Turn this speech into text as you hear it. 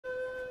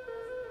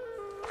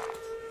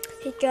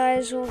Hey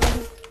guys,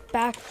 welcome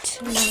back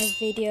to my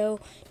video.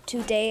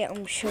 Today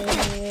I'm showing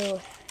you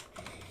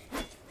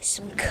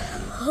some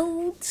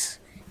codes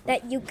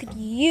that you could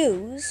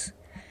use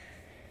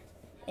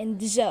in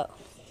Zoe.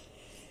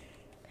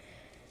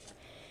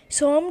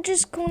 So I'm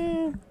just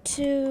going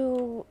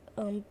to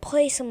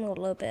play a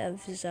little bit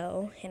of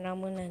Zoe, and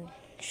I'm going to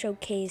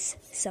showcase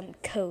some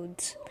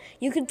codes.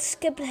 You could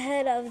skip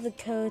ahead of the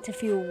codes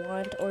if you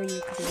want, or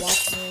you could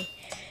watch me.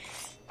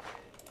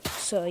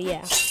 So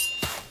yeah.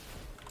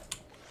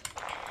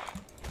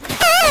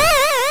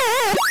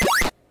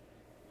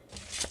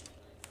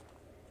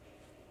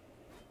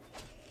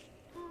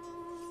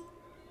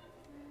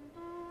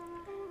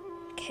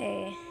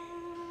 Okay.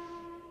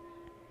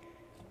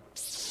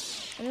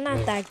 I'm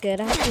not that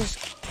good. I just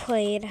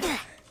played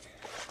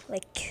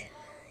like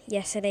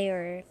yesterday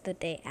or the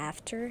day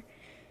after.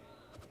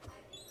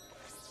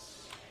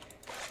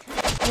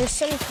 There's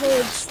some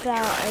codes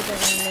that I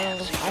don't know.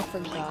 I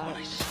forgot.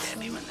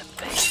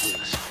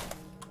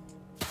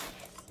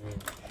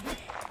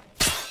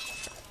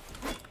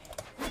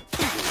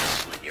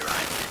 Slit your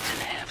eyelids in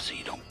half so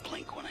you don't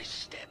blink when I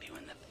stab you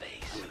in the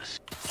face.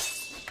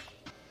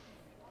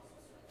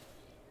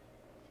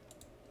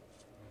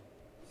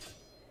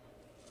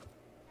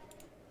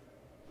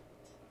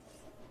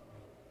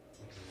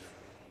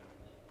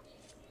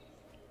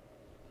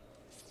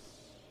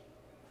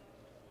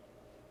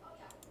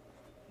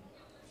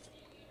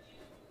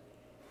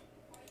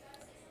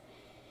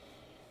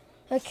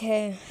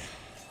 Okay.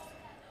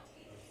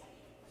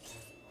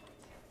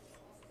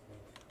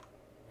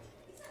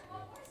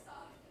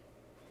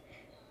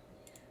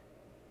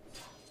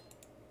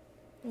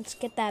 Let's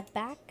get that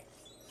back.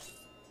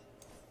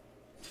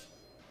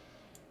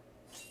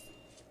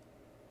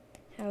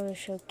 I will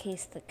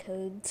showcase the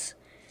codes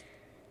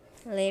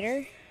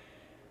later.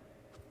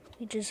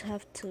 We just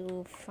have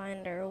to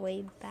find our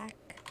way back.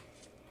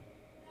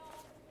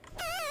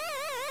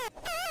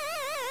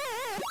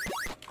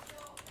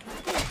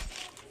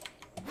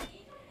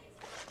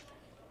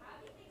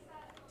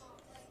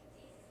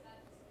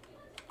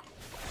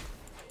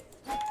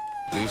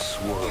 This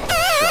world.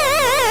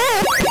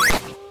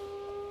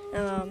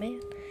 Oh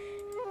man.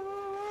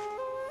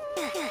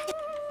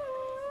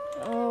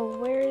 Oh,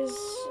 where's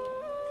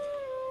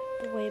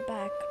the way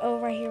back? Oh,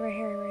 right here.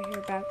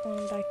 Back,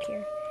 going back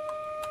here.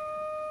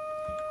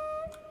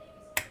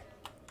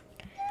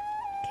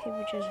 Okay,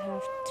 we just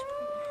have to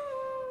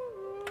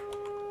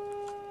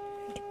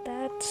get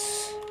that.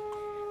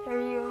 There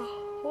we go.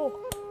 Oh.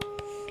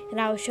 And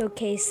I'll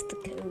showcase the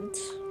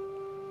codes.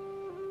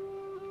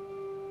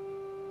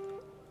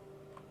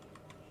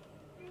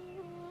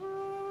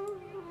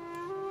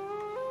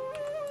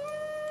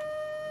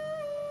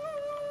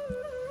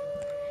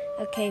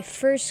 Okay,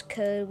 first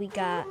code we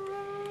got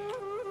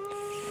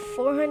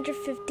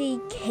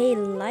 450k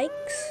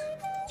likes.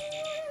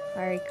 I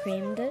already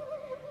claimed it.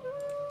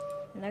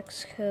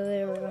 Next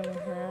code we're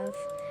gonna have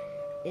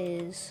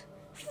is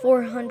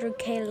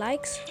 400k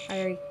likes. I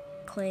already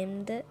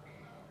claimed it.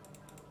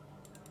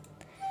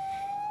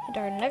 And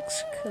our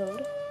next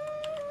code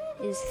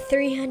is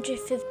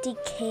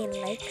 350k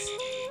likes.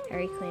 I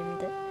already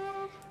claimed it.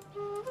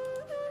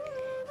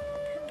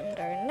 And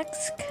our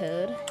next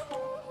code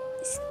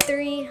is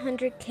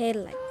 300k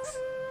likes.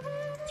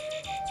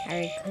 I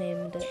already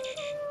claimed it.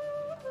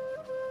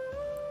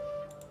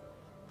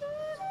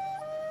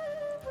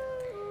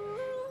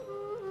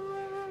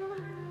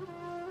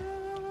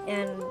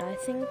 And I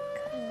think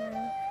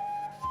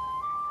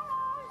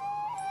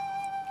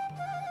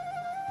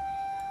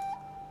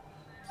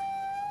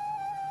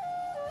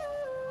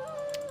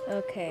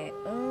okay,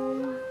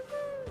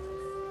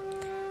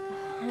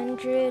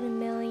 100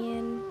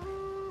 million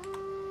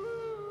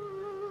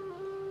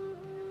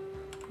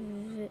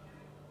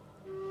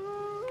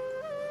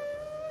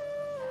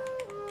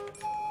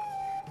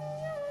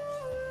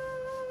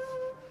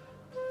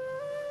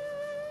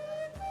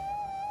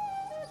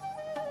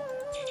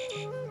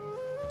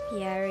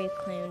yeah, I already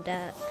claimed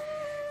that.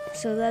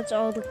 So that's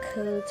all the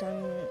codes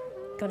I'm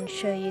gonna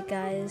show you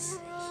guys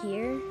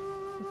here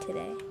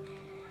today.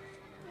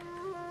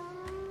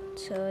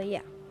 So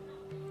yeah.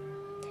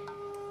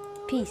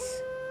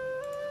 Peace.